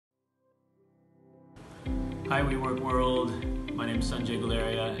Hi WeWork World, my name is Sanjay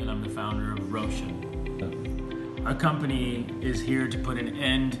Gularia and I'm the founder of Rocean. Our company is here to put an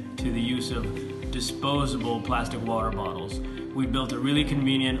end to the use of disposable plastic water bottles. We built a really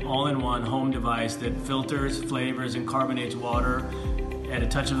convenient all-in-one home device that filters, flavors, and carbonates water at a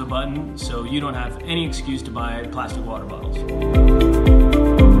touch of a button, so you don't have any excuse to buy plastic water bottles.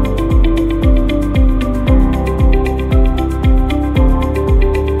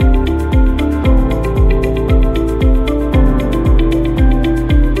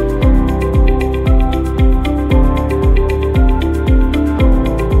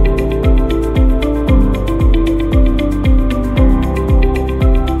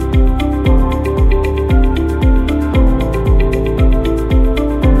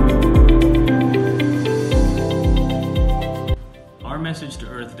 Our message to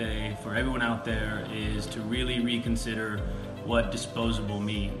Earth Day for everyone out there is to really reconsider what disposable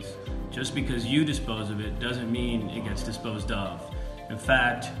means. Just because you dispose of it doesn't mean it gets disposed of. In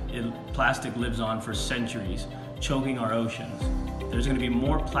fact, plastic lives on for centuries, choking our oceans. There's going to be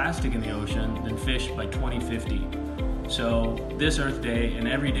more plastic in the ocean than fish by 2050. So this Earth Day and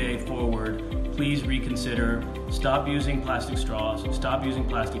every day forward, please reconsider. Stop using plastic straws, stop using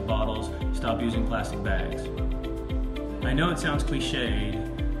plastic bottles, stop using plastic bags. I know it sounds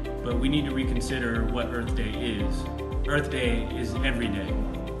cliched, but we need to reconsider what Earth Day is. Earth Day is every day.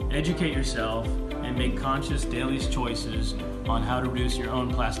 Educate yourself and make conscious daily choices on how to reduce your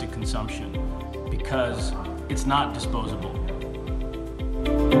own plastic consumption, because it's not disposable.